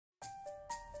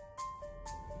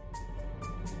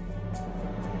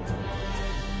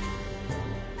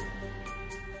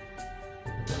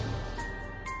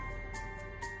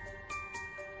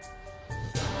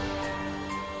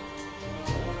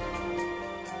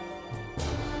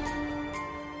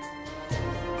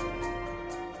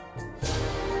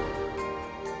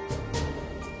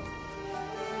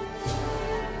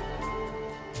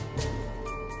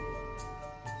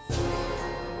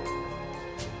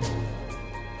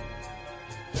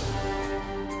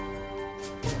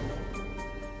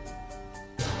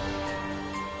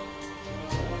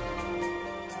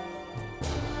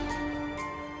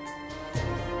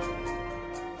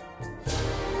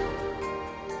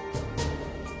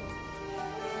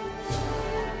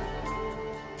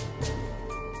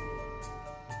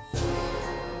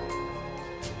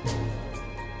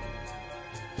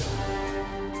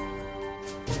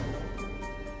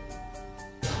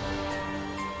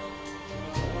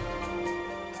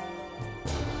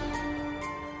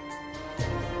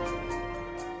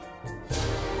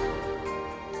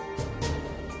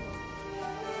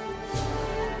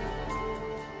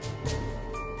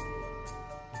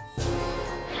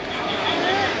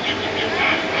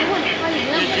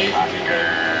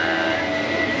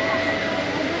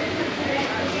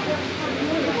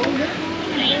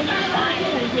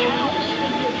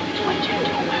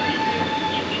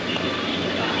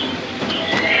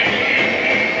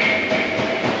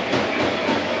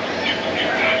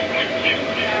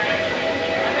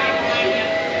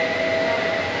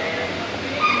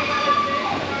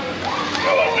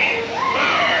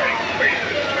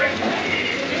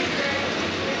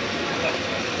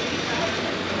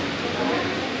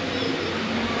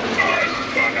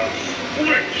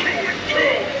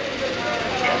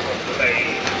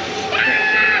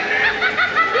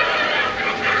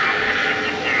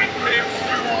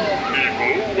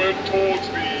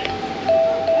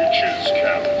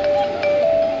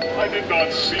I did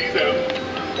not see them.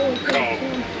 Come back.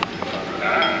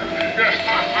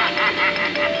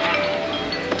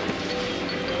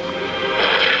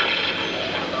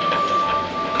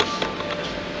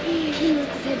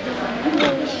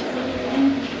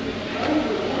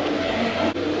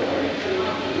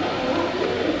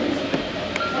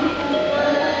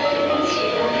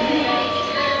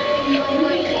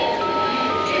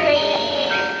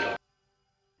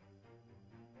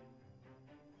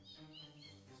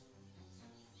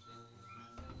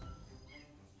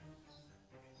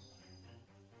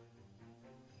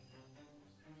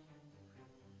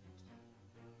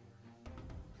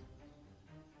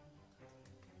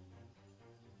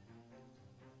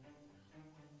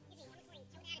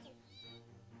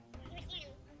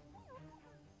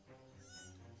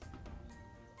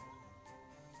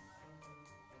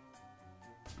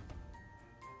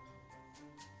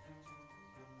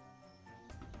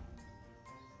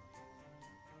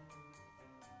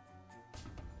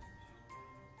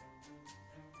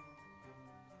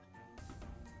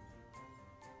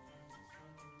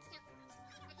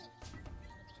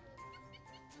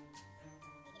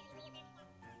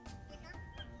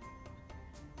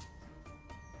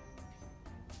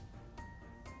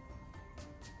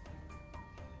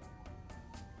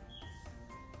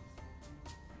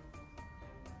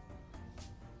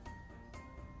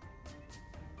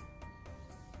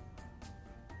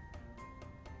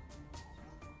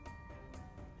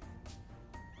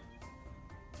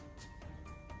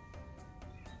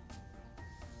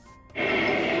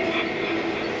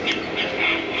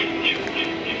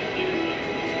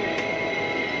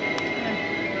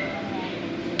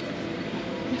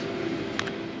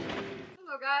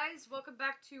 Welcome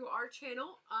back to our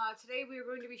channel. Today we are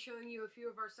going to be showing you a few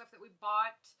of our stuff that we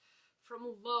bought from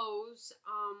Lowe's.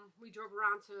 We drove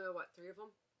around to, what, 3 of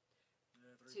them?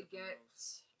 Yeah, to get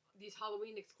these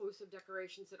Halloween exclusive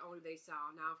decorations that only they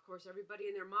sell. Now, of course,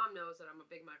 everybody and their mom knows that I'm a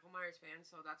big Michael Myers fan,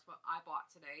 so that's what I bought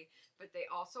today. But they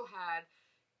also had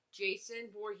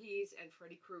Jason Voorhees and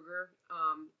Freddy Krueger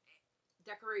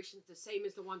decorations, the same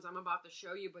as the ones I'm about to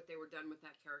show you, but they were done with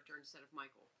that character instead of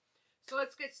Michael. So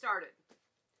let's get started.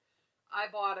 I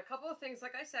bought a couple of things,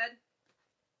 like I said.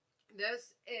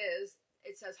 This is,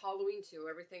 it says Halloween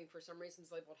 2. Everything, for some reason,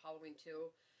 is labeled Halloween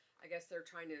 2. I guess they're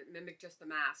trying to mimic just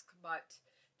the mask. But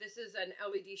this is an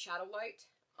LED shadow light.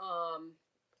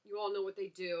 You all know what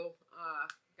they do.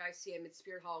 You guys see them at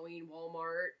Spirit Halloween,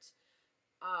 Walmart.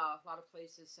 A lot of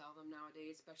places sell them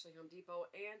nowadays, especially Home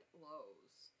Depot and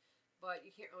Lowe's. But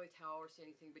you can't really tell or see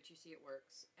anything, but you see it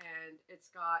works. And it's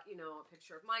got, you know, a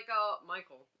picture of Michael.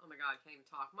 Oh my God, I can't even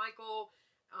talk. Michael.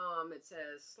 It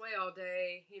says Slay All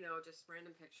Day, you know, just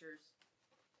random pictures.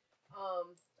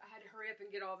 I had to hurry up and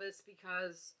get all this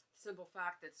because simple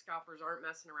fact that scalpers aren't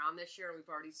messing around this year. And we've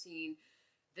already seen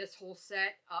this whole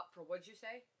set up for, what'd you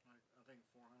say? I think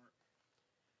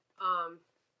 400.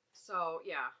 So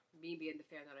yeah, me being the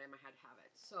fan that I am, I had to have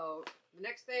it. So the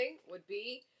next thing would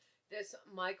be this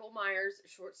Michael Myers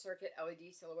short circuit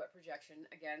LED silhouette projection,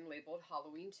 again labeled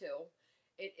Halloween 2.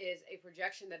 It is a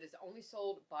projection that is only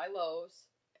sold by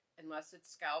Lowe's, unless it's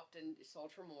scalped and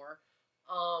sold for more.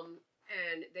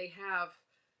 And they have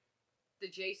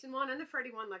the Jason one and the Freddy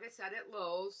one, like I said, at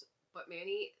Lowe's. But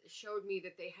Manny showed me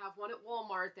that they have one at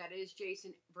Walmart that is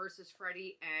Jason versus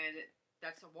Freddy, and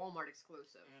that's a Walmart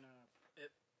exclusive. And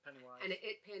it Pennywise. And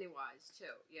it Pennywise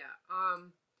too, yeah.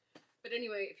 But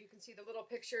anyway, if you can see the little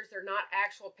pictures, they're not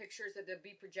actual pictures that they'll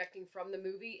be projecting from the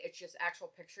movie. It's just actual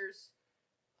pictures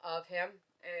of him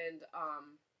and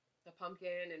the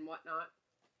pumpkin and whatnot.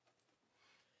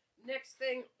 Next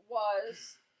thing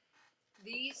was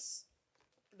these.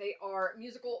 They are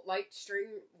musical light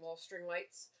string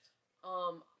lights.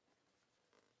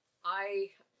 I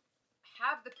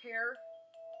have the pair.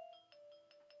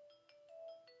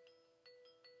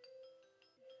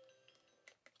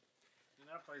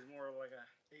 That plays more like a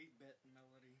 8-bit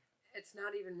melody. It's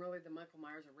not even really the Michael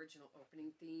Myers original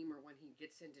opening theme or when he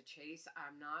gets into chase.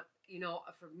 I'm not, you know,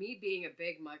 for me being a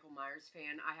big Michael Myers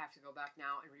fan, I have to go back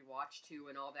now and rewatch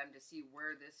 2 and all them to see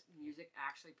where this music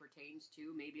actually pertains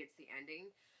to. Maybe it's the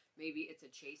ending. Maybe it's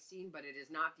a chase scene, but it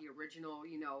is not the original,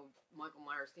 you know, Michael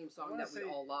Myers theme song that we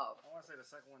all love. I want to say the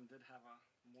second one did have a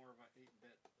more of a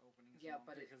 8-bit opening. Yeah,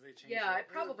 but because they changed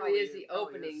it probably is the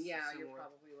opening. Yeah, you're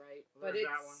probably right. But it's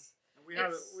that one. We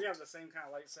have the same kind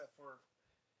of light set for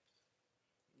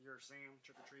your Sam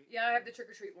Trick or Treat. Yeah, I have the Trick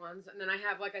or Treat ones, and then I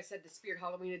have, like I said, the Spirit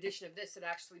Halloween edition of this that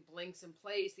actually blinks and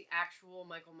plays the actual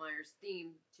Michael Myers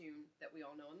theme tune that we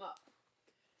all know and love.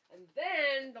 And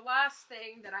then the last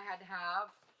thing that I had to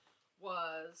have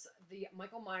was the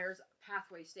Michael Myers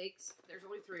Pathway Stakes. There's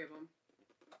only 3 of them.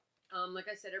 Like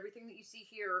I said, everything that you see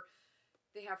here,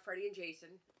 they have Freddie and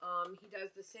Jason. He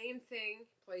does the same thing,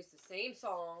 plays the same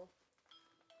song.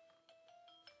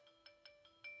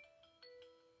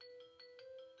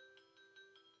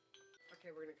 Okay,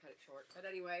 we're gonna cut it short. But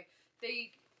anyway, they,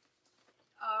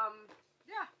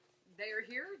 yeah, they are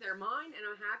here. They're mine, and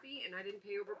I'm happy, and I didn't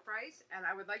pay overprice. And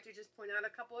I would like to just point out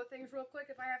a couple of things real quick,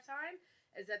 if I have time,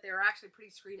 is that they're actually pretty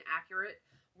screen accurate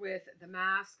with the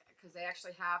mask, because they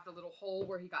actually have the little hole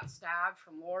where he got stabbed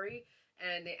from Lori,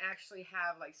 and they actually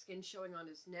have like skin showing on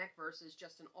his neck versus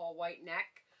just an all white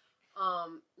neck.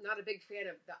 Not a big fan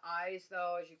of the eyes,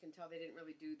 though. As you can tell, they didn't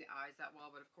really do the eyes that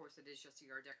well, but of course it is just a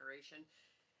yard decoration.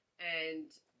 And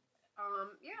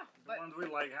yeah, the ones we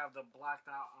like have the blacked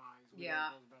out eyes. We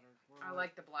like those better. I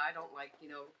like the black. I don't like, you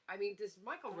know, I mean, does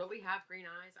Michael really have green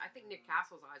eyes? I think Nick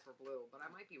Castle's eyes were blue, but I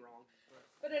might be wrong.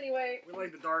 But anyway, we like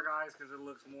the dark eyes because it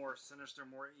looks more sinister,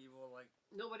 more evil. Like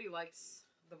nobody likes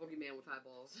the boogeyman with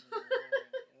eyeballs.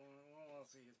 we don't want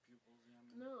to see his pupils. You know what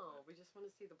I mean? No, we just want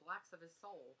to see the blacks of his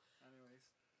soul. Anyways.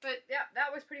 But yeah,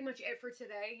 that was pretty much it for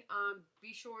today.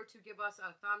 Be sure to give us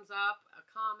a thumbs up, a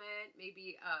comment,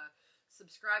 maybe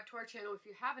subscribe to our channel if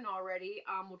you haven't already.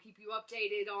 We'll keep you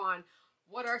updated on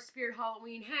what our Spirit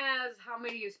Halloween has, how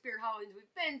many of Spirit Halloweens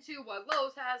we've been to, what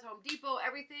Lowe's has, Home Depot,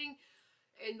 everything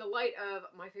in the light of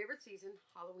my favorite season,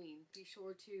 Halloween. Be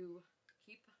sure to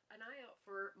keep an eye out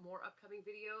for more upcoming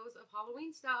videos of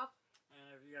Halloween stuff.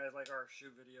 And if you guys like our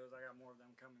shoe videos, I got more of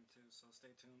them coming too, so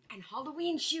stay tuned. And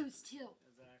Halloween shoes too.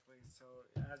 Exactly.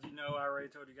 So as you know, I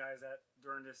already told you guys that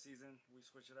during this season, we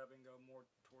switch it up and go more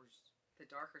towards the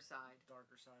darker side.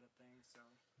 Darker side of things. So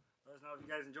let us know if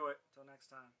you guys enjoy it. Till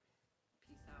next time.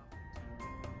 Peace out.